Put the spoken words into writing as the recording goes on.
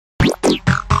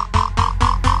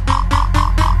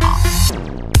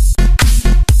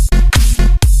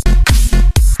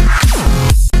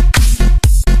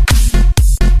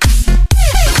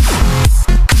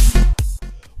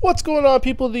What's going on,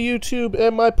 people of the YouTube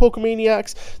and my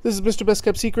Pokemaniacs? This is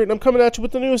Mr.Bestkeptsecret, and I'm coming at you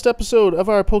with the newest episode of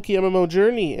our PokeMMO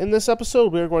journey. In this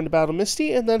episode, we are going to battle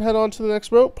Misty, and then head on to the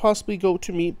next route, possibly go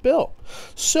to meet Bill.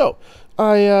 So,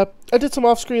 I did some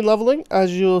off-screen leveling,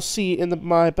 as you'll see in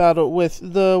my battle with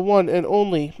the one and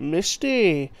only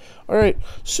Misty. Alright,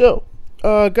 so...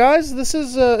 guys, this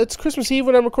is it's Christmas Eve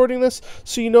when I'm recording this,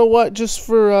 so you know what? Just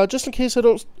in case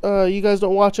you guys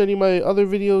don't watch any of my other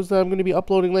videos that I'm going to be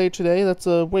uploading later today. That's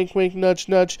a wink, wink, nudge,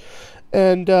 nudge,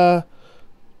 and I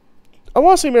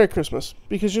want to say Merry Christmas,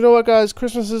 because you know what, guys?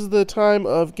 Christmas is the time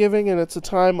of giving, and it's a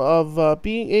time of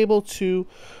being able to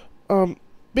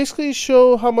basically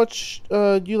show how much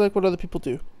you like what other people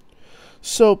do.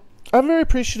 So I'm very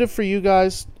appreciative for you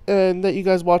guys, and that you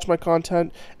guys watch my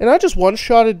content. And I just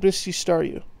one-shotted Misty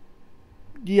Staryu.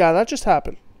 Yeah, that just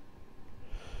happened.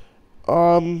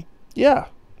 Yeah.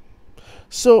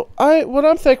 So what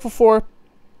I'm thankful for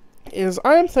is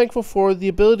I am thankful for the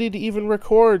ability to even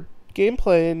record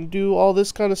gameplay and do all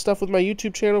this kind of stuff with my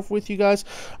YouTube channel with you guys.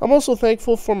 I'm also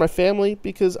thankful for my family,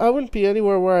 because I wouldn't be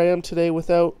anywhere where I am today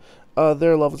without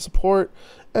their love and support.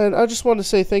 And I just want to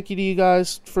say thank you to you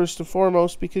guys first and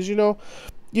foremost, because you know,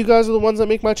 you guys are the ones that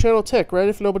make my channel tick, right?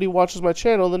 If nobody watches my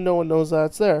channel, then no one knows that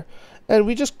it's there. And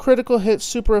we just critical hit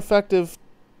super effective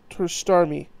for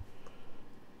Starmie.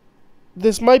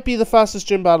 This might be the fastest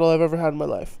gym battle I've ever had in my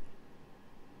life.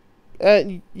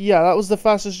 And yeah, that was the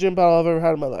fastest gym battle I've ever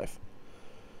had in my life.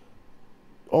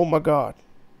 Oh my god.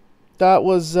 That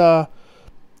was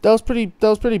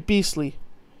pretty beastly.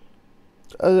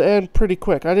 And pretty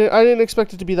quick. I didn't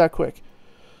expect it to be that quick.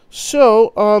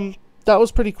 So, that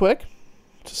was pretty quick,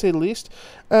 to say the least.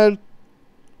 And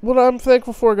what I'm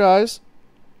thankful for, guys,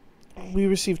 we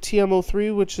received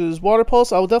TMO3, which is Water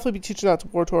Pulse. I will definitely be teaching that to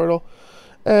Wartortle.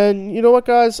 And you know what,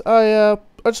 guys? I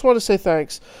just want to say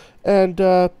thanks. And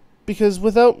because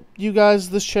without you guys,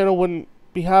 this channel wouldn't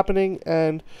be happening.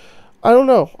 And I don't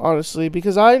know, honestly,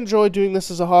 because I enjoy doing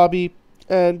this as a hobby.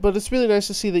 But it's really nice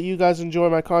to see that you guys enjoy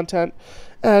my content.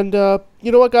 And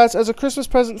you know what, guys? As a Christmas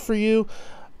present for you,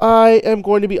 I am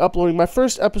going to be uploading my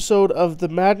first episode of the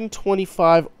Madden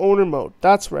 25 Owner Mode.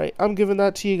 That's right. I'm giving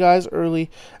that to you guys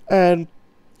early. And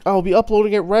I'll be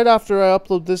uploading it right after I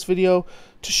upload this video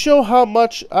to show how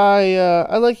much I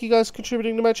like you guys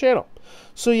contributing to my channel.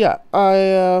 So yeah,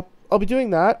 I'll be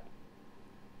doing that.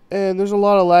 And there's a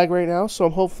lot of lag right now, so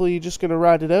I'm hopefully just going to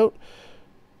ride it out.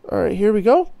 Alright, here we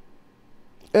go.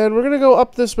 And we're going to go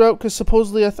up this route, because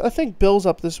supposedly, I think Bill's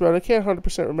up this route. I can't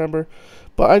 100% remember.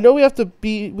 But I know we have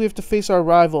to face our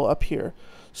rival up here.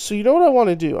 So you know what I want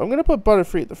to do? I'm going to put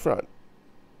Butterfree at the front.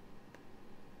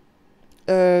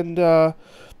 And,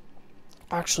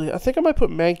 actually, I think I might put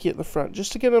Mankey at the front,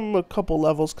 just to get him a couple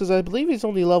levels, because I believe he's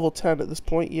only level 10 at this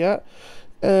point yet.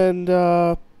 And,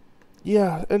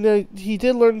 yeah, and he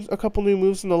did learn a couple new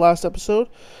moves in the last episode.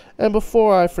 And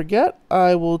before I forget,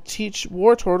 I will teach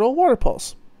Wartortle Water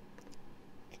Pulse.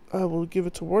 I will give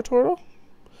it to Wartortle,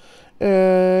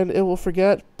 and it will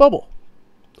forget Bubble.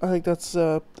 I think that's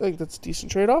a decent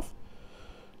trade-off.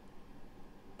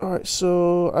 All right,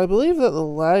 so I believe that the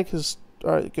lag has.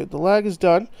 All right, good. The lag is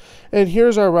done, and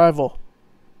here's our rival.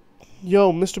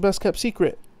 Yo,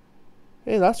 Mr.Bestkeptsecret.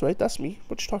 Hey, that's right. That's me.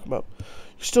 What you talking about?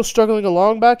 You're still struggling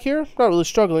along back here? Not really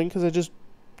struggling, because I just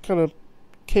kind of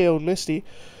KO'd Misty.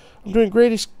 I'm doing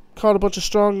great. He's caught a bunch of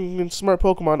strong and smart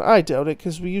Pokemon. I doubt it,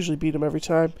 because we usually beat him every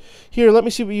time. Here, let me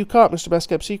see what you caught,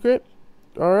 Mr.Bestkeptsecret.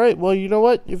 Alright, well, you know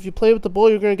what? If you play with the bull,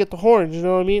 you're going to get the horns, you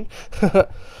know what I mean?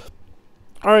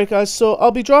 Alright, guys, so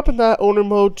I'll be dropping that owner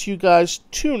mode to you guys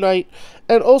tonight.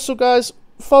 And also, guys,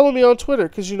 follow me on Twitter,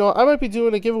 because, you know, I might be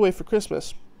doing a giveaway for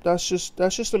Christmas. That's just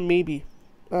a maybe.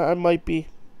 I might be,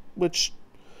 which,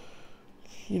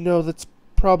 you know, that's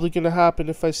probably going to happen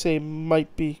if I say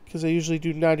might be, because I usually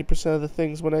do 90% of the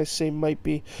things when I say might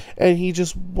be. And he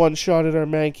just one-shotted our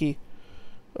Mankey.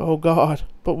 Oh god.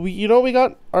 But you know what we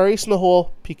got? Our ace in the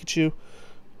hole, Pikachu.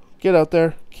 Get out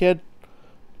there, kid.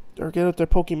 Or get out there,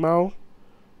 PokeMMO.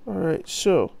 Alright,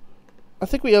 so I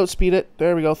think we outspeed it.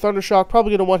 There we go. Thunder Shock,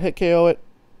 probably going to one-hit KO it.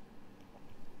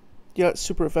 Yeah, it's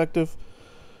super effective.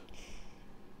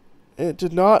 It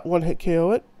did not one-hit KO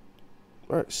it.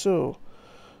 Alright, so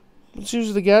let's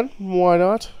use it again. Why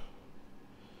not?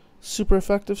 Super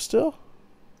effective still.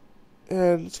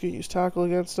 And it's going to use Tackle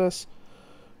against us.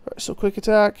 Alright, so Quick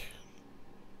Attack.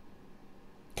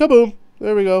 Kaboom!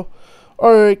 There we go.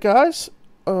 Alright, guys.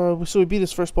 So we beat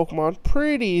his first Pokemon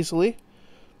pretty easily.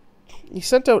 He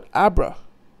sent out Abra.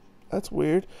 That's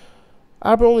weird.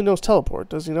 Abra only knows Teleport,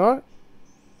 does he not?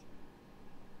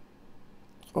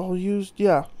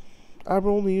 Yeah.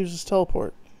 Abra only uses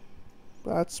Teleport.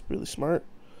 That's really smart.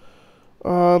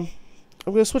 I'm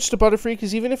going to switch to Butterfree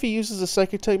because even if he uses a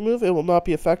Psychic type move, it will not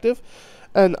be effective.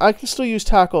 And I can still use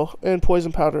Tackle and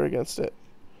Poison Powder against it.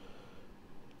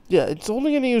 Yeah, it's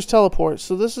only going to use Teleport,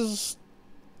 so this is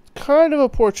kind of a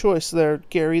poor choice there,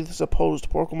 Gary, the supposed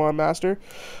Pokemon Master.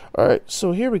 Alright,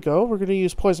 so here we go. We're going to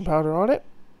use Poison Powder on it.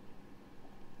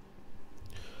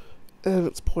 And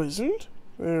it's poisoned.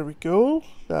 There we go.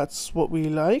 That's what we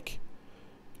like.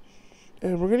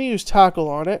 And we're going to use Tackle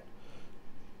on it.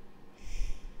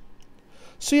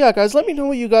 So yeah, guys, let me know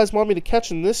what you guys want me to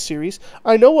catch in this series.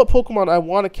 I know what Pokemon I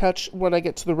want to catch when I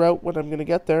get to the route when I'm going to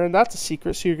get there, and that's a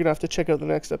secret, so you're going to have to check out the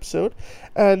next episode.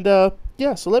 And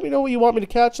yeah, so let me know what you want me to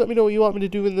catch. Let me know what you want me to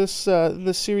do in this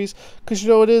series, because you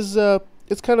know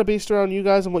it's kind of based around you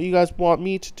guys and what you guys want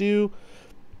me to do.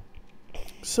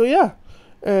 So yeah,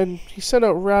 and he sent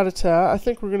out Rattata. I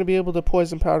think we're going to be able to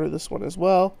Poison Powder this one as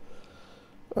well,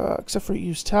 except for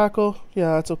use Tackle.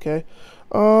 Yeah, that's okay.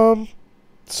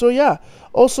 So yeah,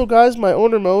 also guys, my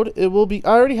owner mode, it will be, I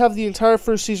already have the entire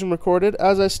first season recorded.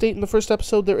 As I state in the first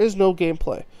episode, there is no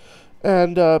gameplay.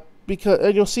 And and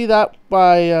you'll see that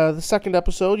by the second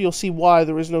episode, you'll see why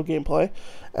there is no gameplay.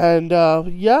 And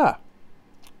yeah.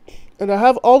 And I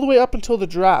have all the way up until the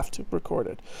draft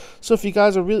recorded. So if you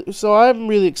guys are I'm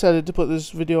really excited to put this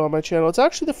video on my channel. It's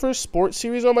actually the first sports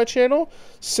series on my channel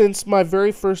since my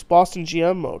very first Boston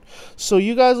GM mode. So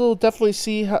you guys will definitely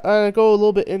see I go a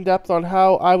little bit in depth on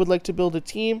how I would like to build a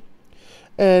team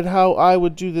and how I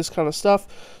would do this kind of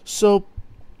stuff. So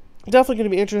definitely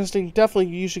going to be interesting. Definitely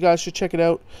you guys should check it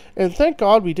out. And thank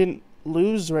God we didn't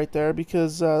lose right there,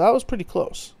 because that was pretty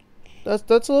close. That's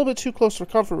a little bit too close for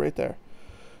comfort right there.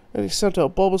 And he sent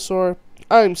out Bulbasaur.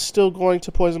 I'm still going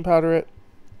to Poison Powder it.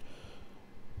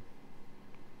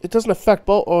 It doesn't affect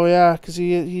oh yeah, because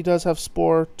he does have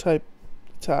Spore type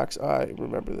attacks. I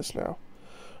remember this now.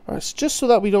 Alright, so just so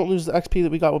that we don't lose the XP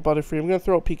that we got with Butterfree, I'm going to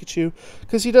throw out Pikachu,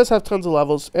 because he does have tons of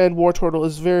levels, and Wartortle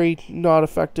is very not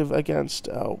effective against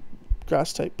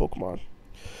grass type Pokemon.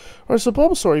 Alright, so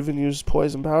Bulbasaur even uses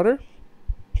Poison Powder.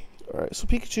 Alright, so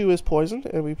Pikachu is poisoned,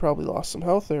 and we probably lost some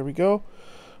health. There we go.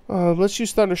 Let's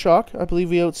use Thunder Shock. I believe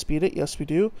we outspeed it. Yes, we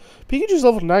do. Pikachu's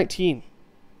level 19.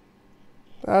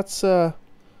 That's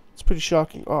pretty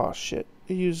shocking. Oh, shit.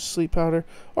 He uses Sleep Powder.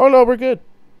 Oh, no, we're good.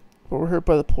 But we're hurt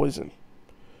by the poison.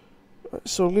 Right,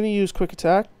 so I'm going to use Quick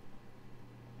Attack.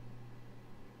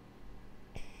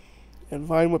 And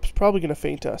Vine Whip's probably going to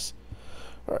faint us.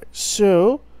 Alright,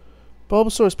 so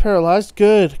Bulbasaur is paralyzed.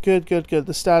 Good.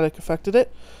 The static affected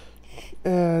it.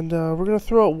 And we're going to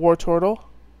throw out Wartortle.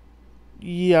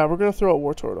 Yeah, we're going to throw out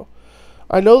Wartortle.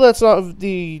 I know that's not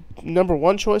the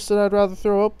 #1 choice that I'd rather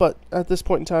throw out, but at this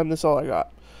point in time, that's all I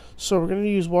got. So we're going to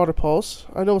use Water Pulse.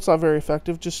 I know it's not very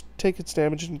effective. Just take its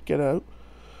damage and get out.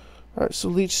 Alright, so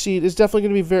Leech Seed is definitely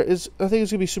going to be I think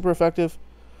it's going to be super effective.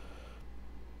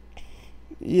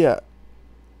 Yeah.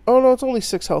 Oh, no, it's only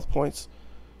 6 health points.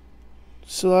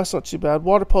 So that's not too bad.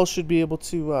 Water Pulse should be able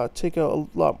to take out a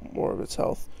lot more of its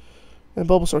health. And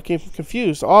Bulbasaur came from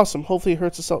Confused. Awesome. Hopefully it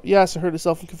hurts itself. Yes, it hurt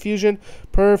itself in Confusion.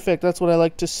 Perfect. That's what I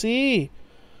like to see.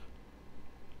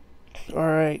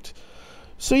 Alright.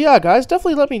 So yeah, guys,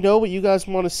 definitely let me know what you guys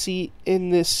want to see in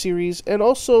this series. And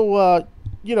also,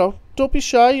 you know, don't be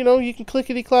shy. You know, you can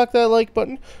clickety-clack that like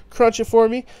button. Crunch it for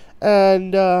me.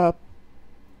 And,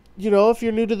 you know, if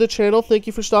you're new to the channel, thank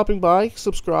you for stopping by,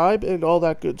 subscribe, and all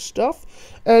that good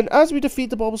stuff. And as we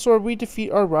defeat the Bulbasaur, we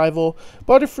defeat our rival.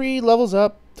 Butterfree levels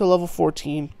up to level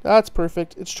 14. That's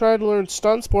perfect. It's trying to learn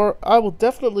Stun Spore. I will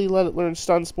definitely let it learn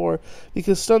Stun Spore,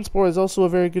 because Stun Spore is also a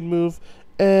very good move,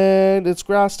 and it's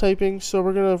grass typing, so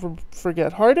we're going to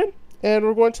forget Harden, and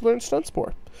we're going to learn Stun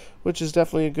Spore, which is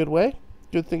definitely a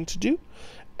good thing to do.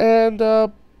 And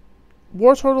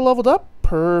Wartortle leveled up.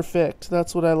 Perfect.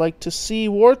 That's what I like to see.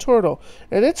 Wartortle.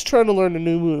 And it's trying to learn a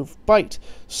new move. Bite.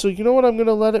 So you know what I'm going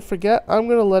to let it forget? I'm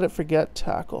going to let it forget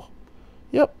Tackle.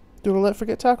 Yep. Going to let it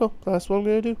forget Tackle. That's what I'm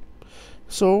going to do.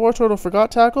 So Wartortle forgot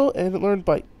Tackle and it learned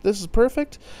Bite. This is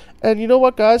perfect. And you know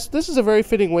what, guys? This is a very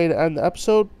fitting way to end the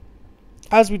episode.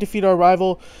 As we defeat our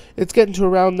rival, it's getting to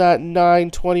around that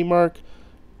 9:20 mark.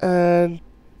 And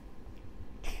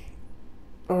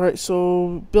alright,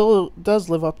 so Bill does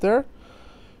live up there.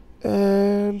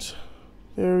 And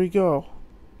there we go.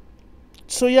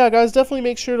 So yeah, guys, definitely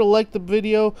make sure to like the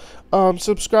video.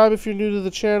 Subscribe if you're new to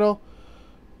the channel.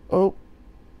 Oh,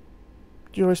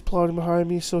 you're always plotting behind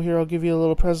me, so here, I'll give you a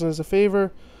little present as a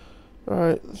favor.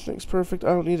 Alright, this thing's perfect. I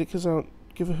don't need it because I don't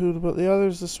give a hoot about the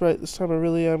others. That's right, this time I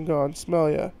really am gone.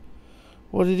 Smell ya.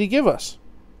 What did he give us?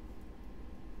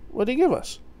 What did he give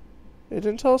us? He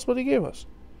didn't tell us what he gave us.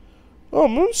 Oh,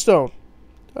 Moonstone.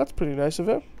 That's pretty nice of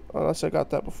him. Unless I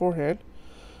got that beforehand.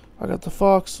 I got the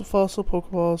fossil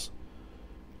Pokeballs.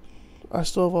 I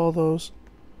still have all those.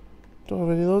 Don't have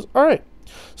any of those. Alright.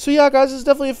 So yeah, guys, it's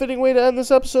definitely a fitting way to end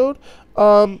this episode.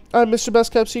 I'm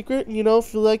Mr.Bestkeptsecret, and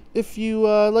if you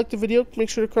like the video, make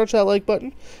sure to crunch that like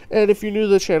button. And if you're new to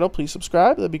the channel, please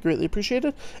subscribe. That'd be greatly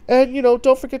appreciated. And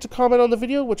don't forget to comment on the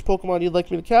video which Pokemon you'd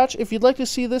like me to catch. If you'd like to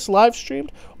see this live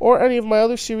streamed or any of my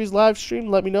other series live streamed,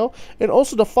 let me know. And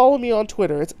also to follow me on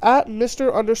Twitter. It's at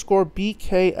Mr_BKS.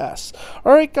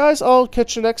 Alright, guys, I'll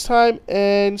catch you next time,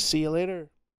 and see you later.